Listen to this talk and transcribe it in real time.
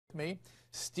Me,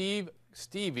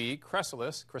 Stevie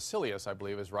Crecilius, I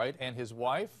believe is right, and his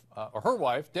wife, or her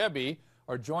wife, Debbie,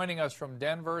 are joining us from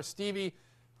Denver. Stevie,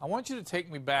 I want you to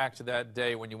take me back to that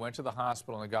day when you went to the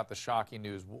hospital and got the shocking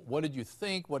news. What did you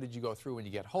think? What did you go through when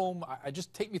you get home?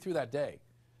 Just take me through that day.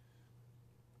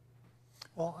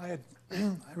 Well, I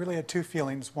really had two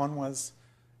feelings. One was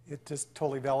it just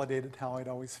totally validated how I'd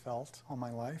always felt all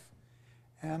my life.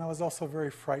 And I was also very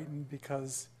frightened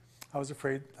because I was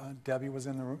afraid Debbie was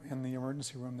in the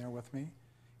emergency room there with me,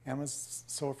 and was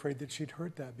so afraid that she'd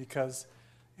heard that because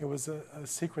it was a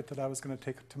secret that I was going to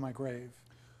take to my grave.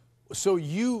 So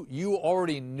you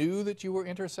already knew that you were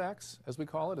intersex, as we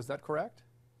call it, is that correct?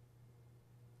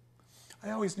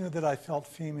 I always knew that I felt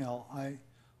female. I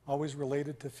always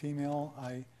related to female.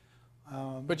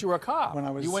 But you were a cop. When I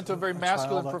was you went to a very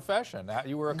masculine child, profession.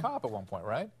 You were a cop at one point,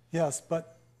 right? Yes,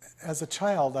 but as a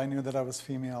child, I knew that I was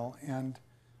female, and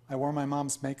I wore my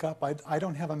mom's makeup. I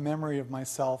don't have a memory of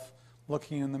myself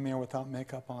looking in the mirror without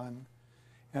makeup on.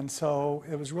 And so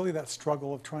it was really that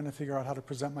struggle of trying to figure out how to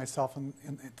present myself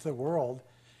into the world.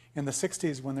 In the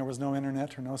 60s, when there was no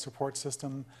internet or no support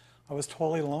system, I was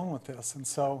totally alone with this. And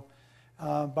so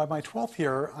by my 12th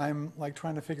year, I'm like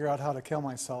trying to figure out how to kill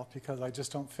myself because I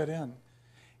just don't fit in.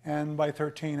 And by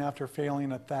 13, after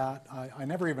failing at that, I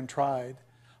never even tried.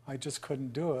 I just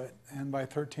couldn't do it. And by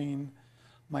 13,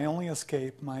 my only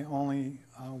escape, my only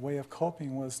way of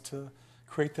coping was to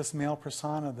create this male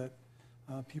persona that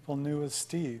people knew as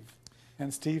Steve.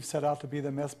 And Steve set out to be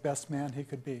the best man he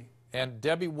could be. And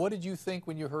Debbie, what did you think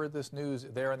when you heard this news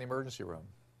there in the emergency room?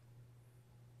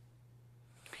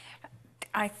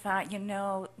 I thought, you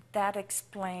know, that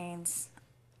explains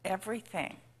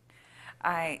everything.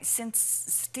 Since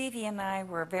Stevie and I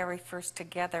were very first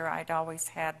together, I'd always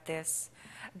had this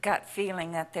gut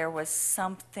feeling that there was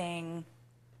something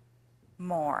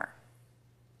more.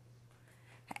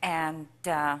 And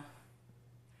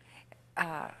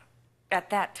at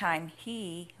that time,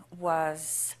 he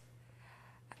was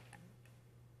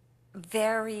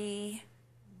very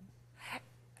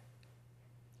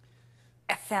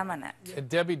effeminate.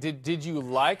 Debbie, did you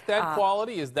like that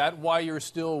quality? Is that why you're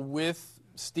still with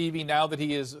Stevie now that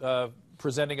he is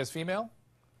presenting as female?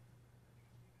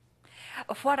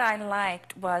 What I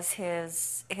liked was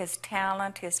his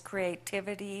talent, his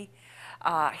creativity,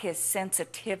 his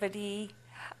sensitivity,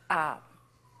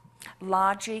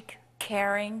 logic,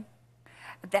 caring.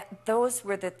 Those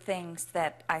were the things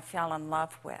that I fell in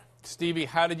love with. Stevie,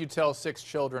 how did you tell 6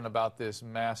 children about this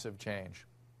massive change?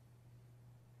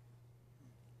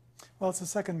 Well, it's a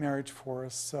second marriage for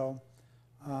us, so,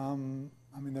 I mean,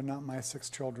 they're not my 6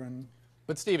 children.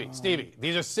 But Stevie,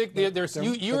 these are sick. You're in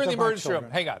the emergency room.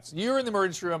 Hang on. You're in the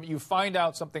emergency room. You find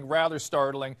out something rather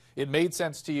startling. It made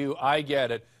sense to you. I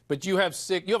get it. But you have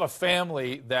a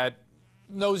family that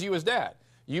knows you as dad.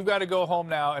 You've got to go home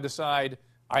now and decide,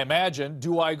 I imagine,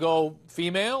 do I go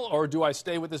female or do I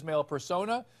stay with this male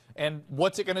persona? And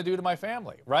what's it going to do to my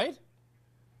family, right?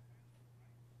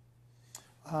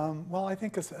 Well, I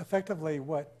think effectively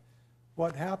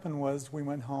what happened was we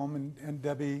went home and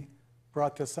Debbie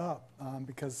brought this up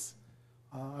because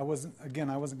I wasn't going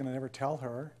to ever tell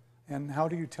her. And how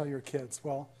do you tell your kids?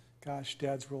 Well, gosh,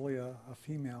 Dad's really a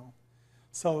female.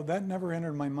 So that never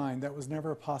entered my mind. That was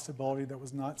never a possibility. That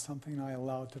was not something I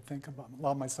allowed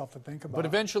myself to think about. But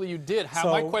eventually you did.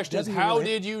 My question is, how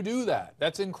did you do that?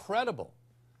 That's incredible.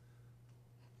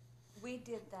 We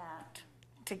did that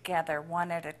together,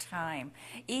 one at a time.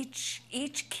 Each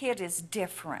kid is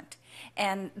different,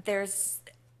 and there's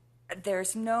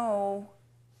no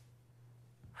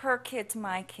her kids,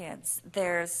 my kids.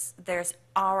 There's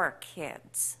our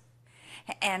kids,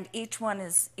 and each one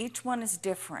is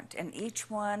different, and each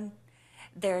one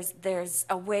there's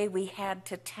a way we had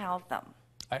to tell them.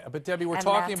 But Debbie, we're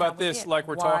talking about this like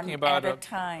we're talking about a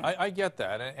time. I get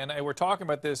that, and we're talking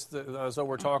about this as though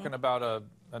we're talking about a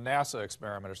NASA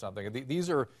experiment or something. These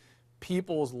are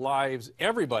people's lives,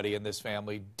 everybody in this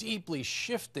family, deeply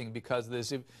shifting because of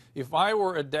this. If I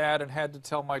were a dad and had to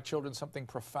tell my children something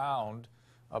profound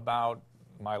about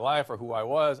my life or who I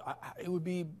was, it would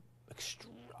be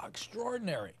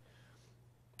extraordinary.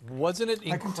 Wasn't it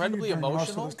incredibly emotional? Most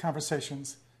of those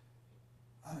conversations.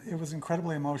 It was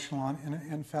incredibly emotional, and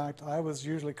in fact, I was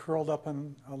usually curled up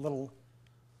in a little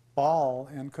ball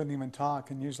and couldn't even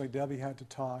talk, and usually Debbie had to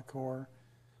talk, or,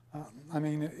 I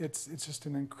mean, it's just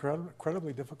an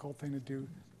incredibly difficult thing to do.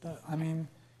 I mean,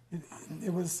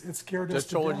 it scared us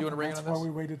to death. You and Reagan That's on this? why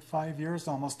we waited 5 years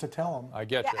almost to tell them. I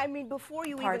get you. I mean, before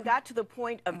you even got to the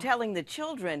point of telling the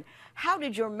children, how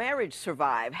did your marriage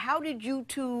survive? How did you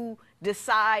two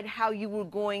decide how you were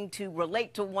going to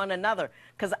relate to one another?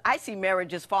 Because I see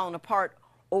marriages falling apart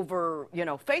over, you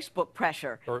know, Facebook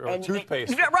pressure or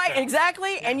toothpaste. Right,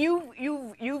 exactly. And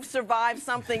you've survived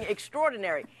something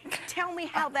extraordinary. Tell me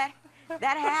how that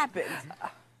happened.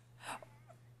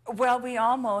 Well, we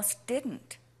almost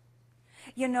didn't.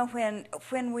 You know, when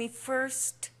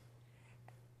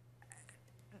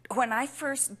I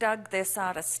first dug this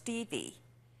out of Stevie,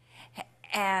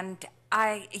 and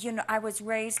I was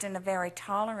raised in a very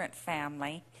tolerant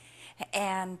family,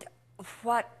 and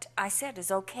what I said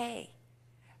is, okay,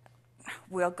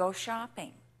 we'll go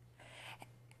shopping.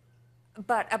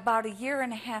 But about 1.5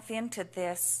 years into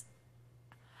this,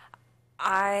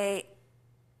 I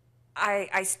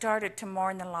started to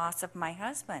mourn the loss of my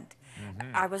husband.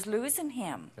 Mm-hmm. I was losing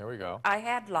him. There we go. I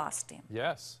had lost him.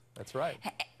 Yes, that's right.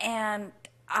 And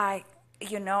I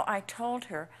told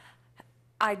her,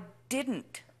 I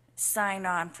didn't sign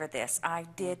on for this. I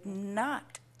did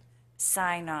not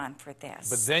sign on for this.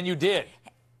 But then you did.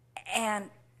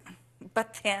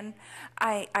 But then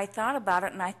I thought about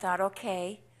it, and I thought,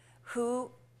 okay,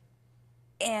 who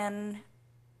in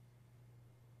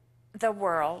the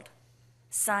world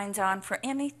signs on for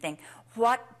anything?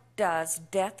 What does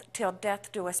death till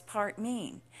death do us part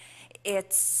mean?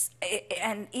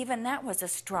 And even that was a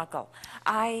struggle.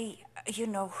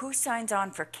 Who signs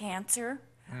on for cancer?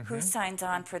 Mm-hmm. Who signs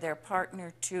on for their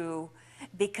partner to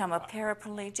become a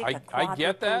paraplegic, a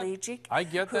quadriplegic? I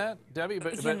get that, Debbie.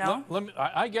 But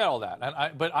I get all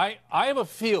that. But I have a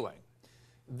feeling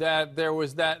that there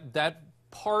was that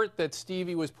part that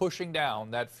Stevie was pushing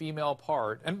down, that female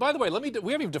part. And by the way, we haven't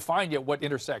even defined yet what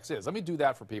intersex is. Let me do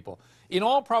that for people. In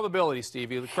all probability,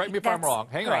 Stevie, correct me if I'm wrong.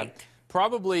 Hang on.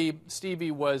 Probably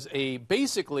Stevie was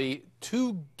basically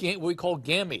two what we call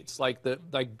gametes, like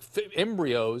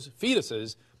embryos,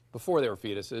 fetuses, before they were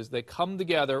fetuses. They come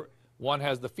together. One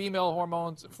has the female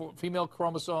hormones, female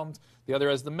chromosomes. The other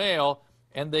has the male,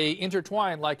 and they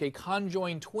intertwine like a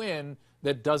conjoined twin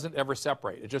that doesn't ever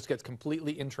separate. It just gets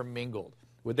completely intermingled.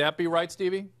 Would that be right,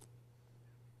 Stevie?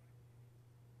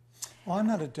 Well, I'm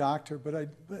not a doctor, but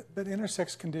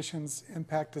intersex conditions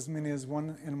impact as many as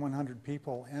 1 in 100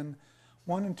 people, and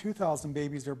 1 in 2,000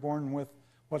 babies are born with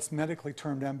what's medically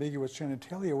termed ambiguous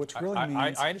genitalia, which really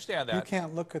means I understand that. You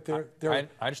can't look at their I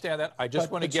understand that. I just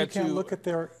want to get to. Look at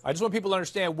their, I just want people to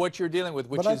understand what you're dealing with,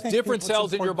 which is different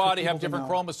cells in your body have different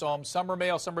chromosomes. Some are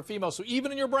male, some are female. So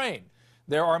even in your brain,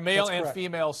 there are male and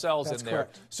female cells in there.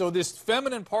 Correct. So this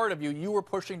feminine part of you were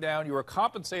pushing down. You were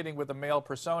compensating with a male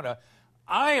persona.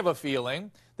 I have a feeling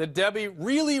that Debbie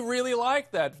really, really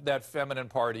liked that feminine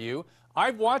part of you.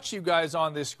 I've watched you guys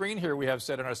on this screen here we have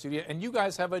set in our studio, and you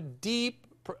guys have a deep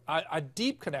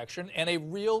connection and a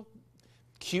real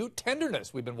cute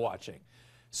tenderness we've been watching.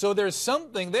 So there's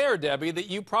something there, Debbie, that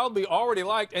you probably already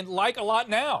liked and like a lot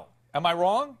now. Am I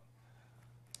wrong?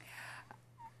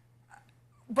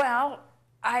 Well,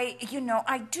 I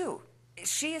do.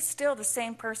 She is still the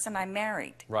same person I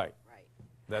married. Right.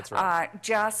 That's right.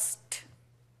 Just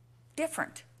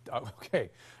different. Okay.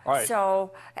 All right.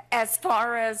 So as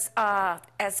far as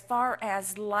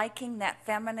liking that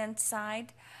feminine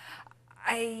side,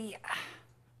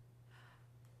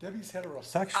 Debbie's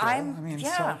heterosexual.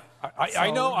 Yeah.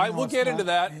 I know. We'll get into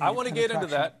that. I want to get into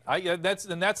that.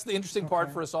 That's the interesting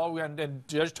part for us all. And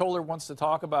Judge Toller wants to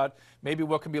talk about maybe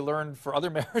what can be learned for other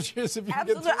marriages. If you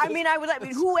Absolutely. I mean,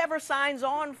 whoever signs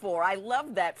on for. I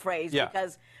love that phrase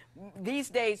because these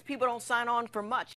days people don't sign on for much.